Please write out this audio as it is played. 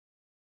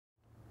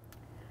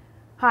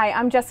Hi,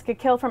 I'm Jessica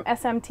Kill from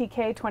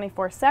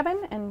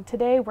SMTK247, and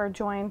today we're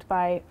joined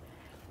by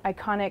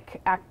iconic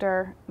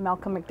actor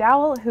Malcolm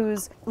McDowell,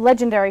 whose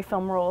legendary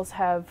film roles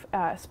have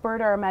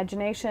spurred our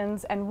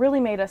imaginations and really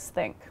made us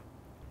think.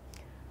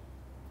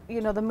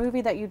 You know, the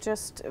movie that you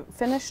just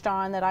finished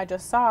on that I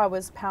just saw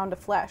was Pound of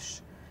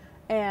Flesh,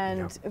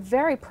 and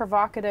very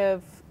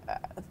provocative,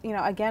 you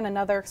know, again,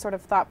 another sort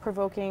of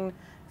thought-provoking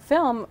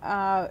film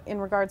in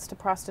regards to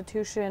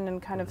prostitution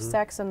and kind of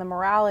sex and the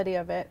morality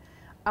of it.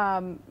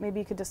 Maybe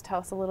you could just tell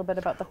us a little bit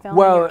about the film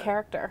and your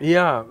character.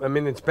 Yeah, I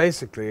mean, it's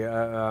basically,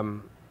 I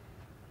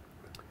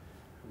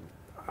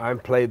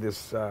played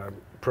this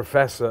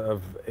professor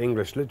of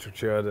English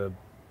literature at a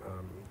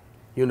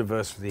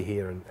university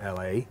here in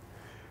LA,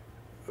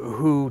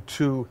 who,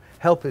 to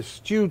help his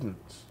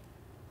students,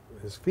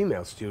 his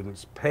female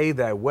students, pay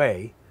their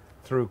way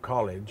through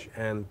college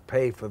and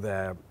pay for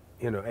their,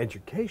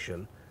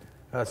 education,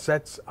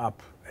 sets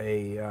up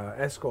a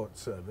escort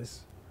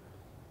service,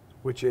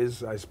 which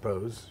is, I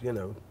suppose,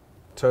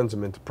 turns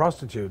them into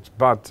prostitutes.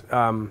 But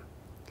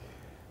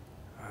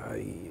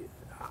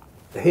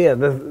here,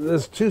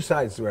 there's two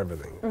sides to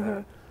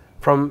everything.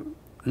 From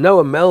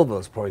Noah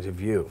Melville's point of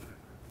view,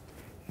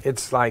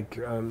 it's like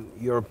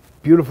you're a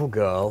beautiful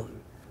girl.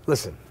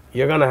 Listen,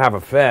 you're going to have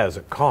affairs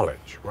at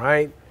college,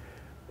 right?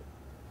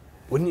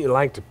 Wouldn't you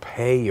like to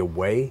pay your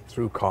way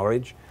through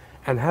college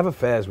and have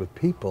affairs with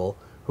people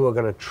who are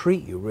going to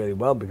treat you really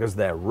well because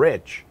they're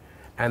rich?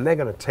 And they're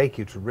going to take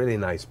you to really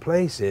nice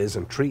places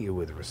and treat you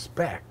with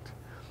respect.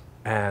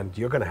 And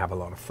you're going to have a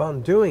lot of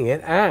fun doing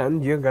it,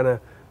 and you're going to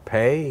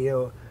pay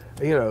your,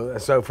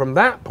 so from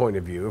that point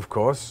of view, of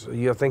course,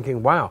 you're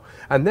thinking, wow.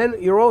 And then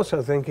you're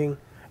also thinking,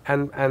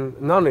 and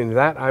not only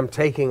that, I'm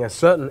taking a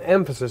certain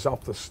emphasis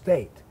off the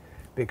state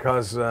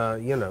because,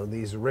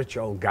 these rich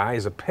old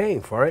guys are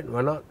paying for it.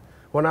 We're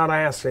not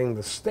asking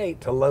the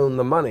state to loan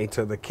the money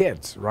to the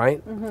kids,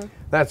 right?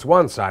 That's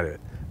one side of it.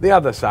 The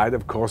other side,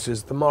 of course,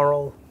 is the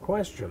moral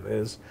question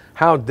is,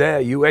 how dare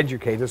you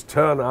educators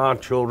turn our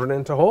children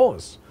into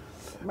whores?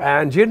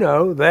 Right. And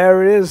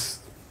there is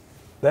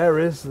the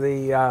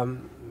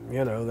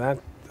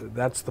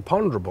that's the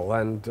ponderable.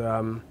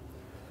 And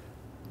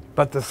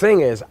but the thing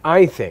is,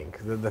 I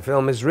think that the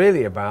film is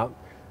really about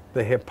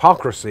the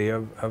hypocrisy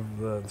of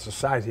the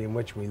society in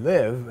which we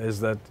live. Is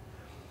that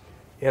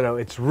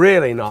it's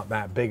really not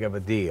that big of a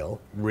deal,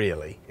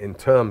 really, in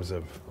terms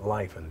of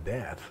life and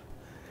death,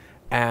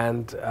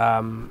 and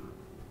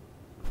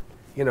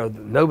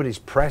nobody's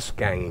press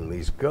ganging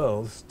these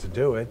girls to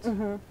do it.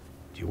 Do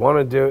you want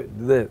to do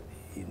it?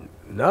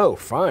 No,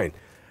 fine.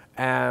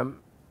 But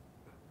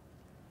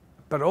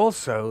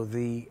also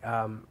the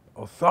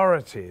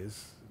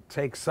authorities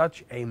take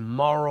such a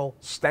moral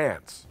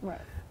stance. Right.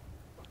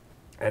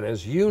 And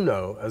as you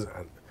know,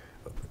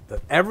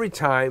 that every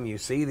time you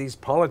see these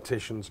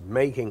politicians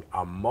making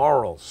a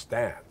moral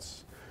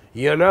stance,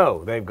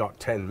 they've got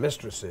 10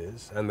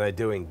 mistresses and they're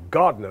doing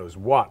God knows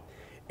what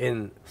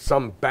in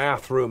some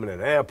bathroom in an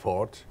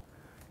airport,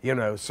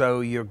 so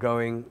you're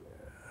going,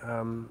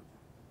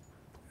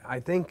 I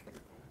think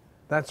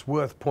that's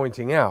worth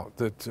pointing out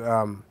that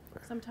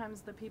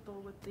sometimes the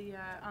people with the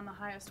on the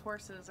highest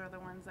horses are the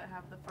ones that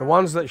have the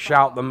ones that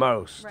shout the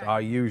most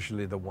are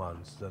usually the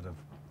ones that have,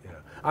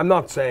 I'm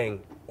not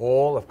saying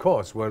all, of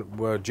course,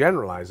 we're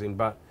generalizing,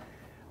 but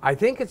I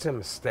think it's a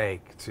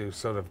mistake to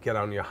sort of get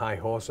on your high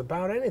horse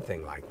about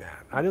anything like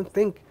that. I don't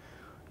think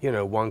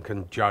one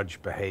can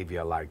judge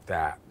behavior like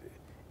that,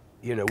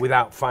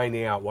 without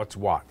finding out what's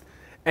what.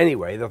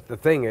 Anyway, the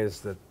thing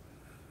is that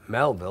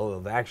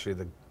Melville, actually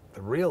the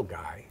real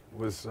guy,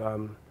 was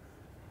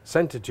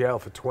sent to jail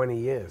for 20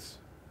 years.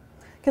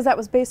 Because that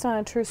was based on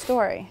a true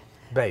story?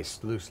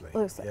 Based, loosely.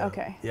 Loosely, yeah.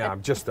 Okay. Yeah,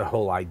 just the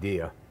whole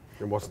idea.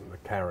 It wasn't the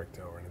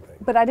character or anything.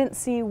 But I didn't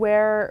see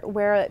where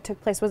it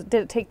took place. Did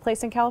it take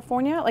place in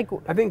California?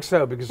 I think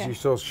so, because you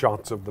saw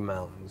shots of the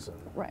mountains.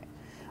 Right.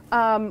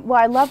 Well,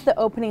 I love the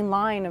opening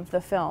line of the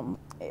film.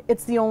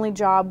 It's the only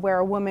job where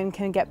a woman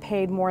can get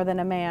paid more than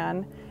a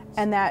man,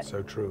 and that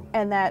so true.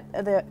 And that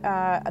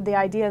the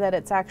idea that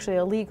it's actually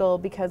illegal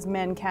because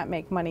men can't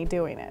make money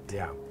doing it.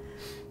 Yeah.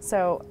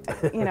 So,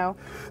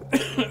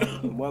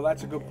 Well,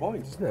 that's a good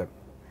point, isn't it?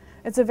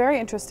 It's a very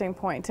interesting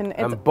point,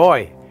 and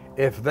boy,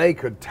 if they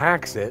could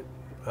tax it,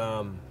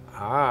 now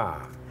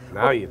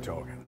you're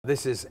talking.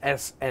 This is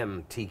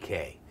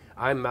SMTK.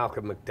 I'm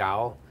Malcolm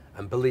McDowell,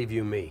 and believe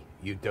you me,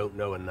 you don't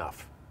know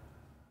enough.